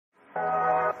So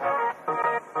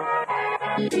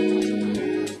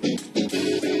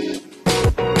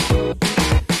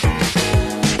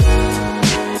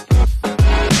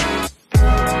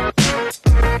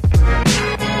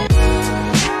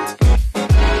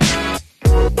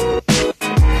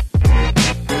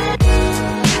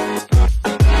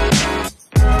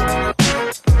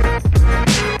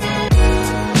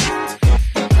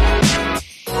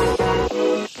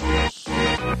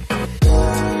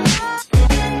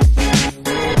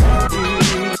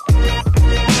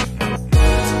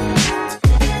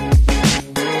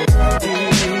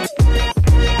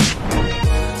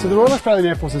the Royal Australian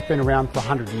Air Force has been around for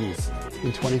 100 years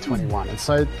in 2021, and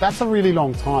so that's a really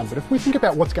long time. But if we think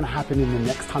about what's going to happen in the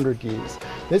next 100 years,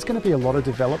 there's going to be a lot of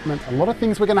development, a lot of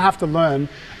things we're going to have to learn,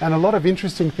 and a lot of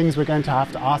interesting things we're going to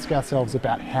have to ask ourselves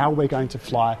about how we're going to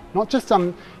fly, not just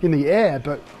in the air,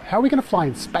 but how are we going to fly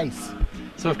in space?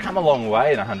 So we've come a long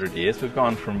way in 100 years. We've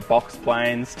gone from box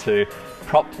planes to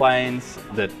prop planes,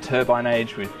 the turbine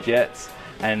age with jets,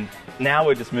 and now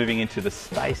we're just moving into the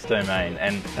space domain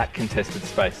and that contested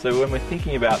space. So when we're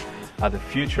thinking about the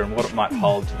future and what it might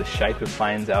hold to the shape of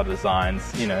planes, our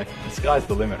designs, you know, the sky's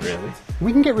the limit really.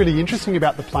 We can get really interesting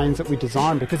about the planes that we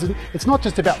design because it's not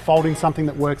just about folding something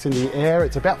that works in the air,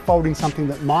 it's about folding something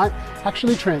that might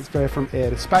actually transfer from air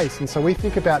to space. And so we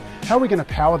think about how are we going to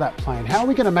power that plane? How are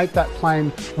we going to make that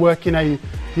plane work in a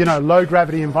low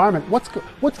gravity environment? What's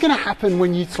going to happen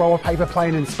when you throw a paper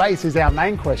plane in space is our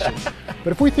main question.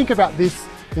 But if we think about this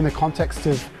in the context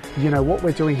of what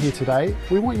we're doing here today,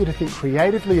 we want you to think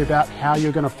creatively about how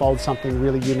you're going to fold something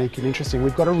really unique and interesting.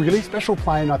 We've got a really special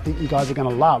plane I think you guys are going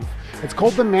to love. It's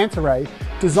called the Manta Ray,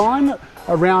 designed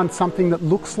around something that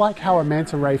looks like how a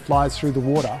manta ray flies through the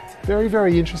water. Very,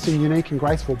 very interesting, unique and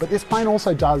graceful. But this plane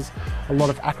also does a lot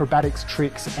of acrobatics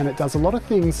tricks, and it does a lot of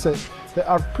things that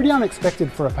are pretty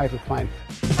unexpected for a paper plane.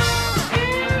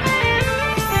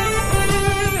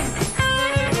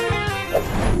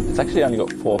 It's actually only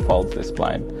got 4 folds, this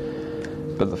plane,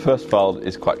 but the first fold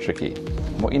is quite tricky.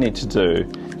 What you need to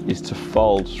do is to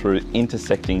fold through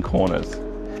intersecting corners.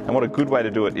 And what a good way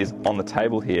to do it is on the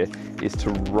table here, is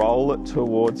to roll it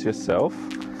towards yourself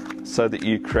so that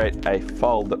you create a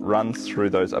fold that runs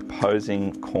through those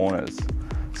opposing corners.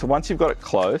 So once you've got it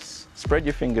close, spread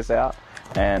your fingers out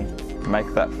and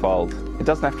make that fold. It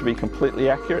doesn't have to be completely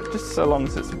accurate, just so long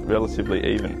as it's relatively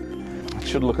even. It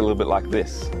should look a little bit like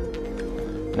this.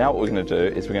 Now what we're going to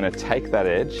do is we're going to take that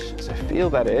edge, so feel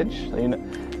that edge,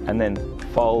 and then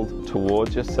fold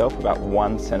towards yourself about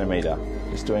 1 centimetre,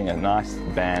 just doing a nice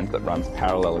band that runs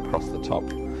parallel across the top.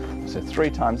 So 3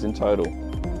 times in total.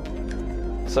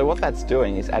 So what that's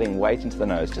doing is adding weight into the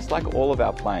nose, just like all of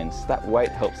our planes. That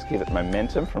weight helps give it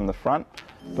momentum from the front,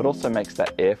 but also makes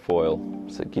that airfoil,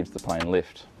 so it gives the plane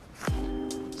lift.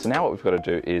 So now what we've got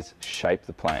to do is shape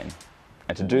the plane.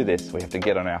 And to do this, we have to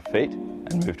get on our feet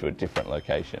and move to a different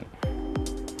location.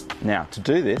 Now, to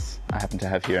do this, I happen to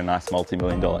have here a nice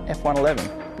multi-million-dollar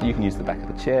F-111. You can use the back of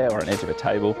a chair or an edge of a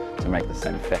table to make the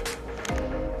same effect.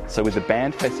 So with the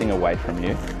band facing away from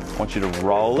you, I want you to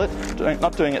roll it,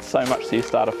 not doing it so much so you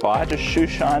start a fire, just shoe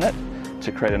shine it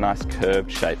to create a nice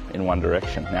curved shape in one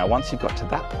direction. Now, once you've got to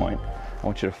that point, I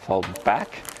want you to fold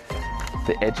back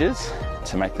the edges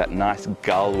to make that nice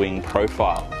gull wing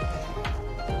profile.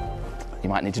 You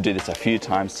might need to do this a few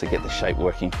times to get the shape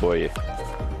working for you.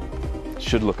 It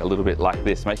should look a little bit like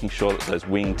this, making sure that those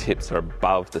wing tips are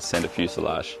above the centre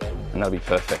fuselage, and that'll be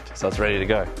perfect. So it's ready to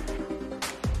go.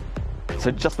 So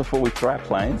just before we throw our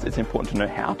planes, it's important to know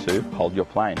how to hold your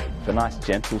plane. For nice,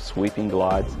 gentle, sweeping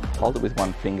glides, hold it with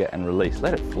 1 finger and release.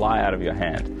 Let it fly out of your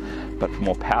hand. But for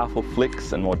more powerful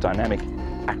flicks and more dynamic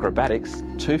acrobatics,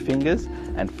 2 fingers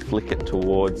and flick it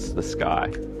towards the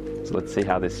sky. So let's see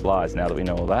how this flies now that we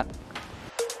know all that.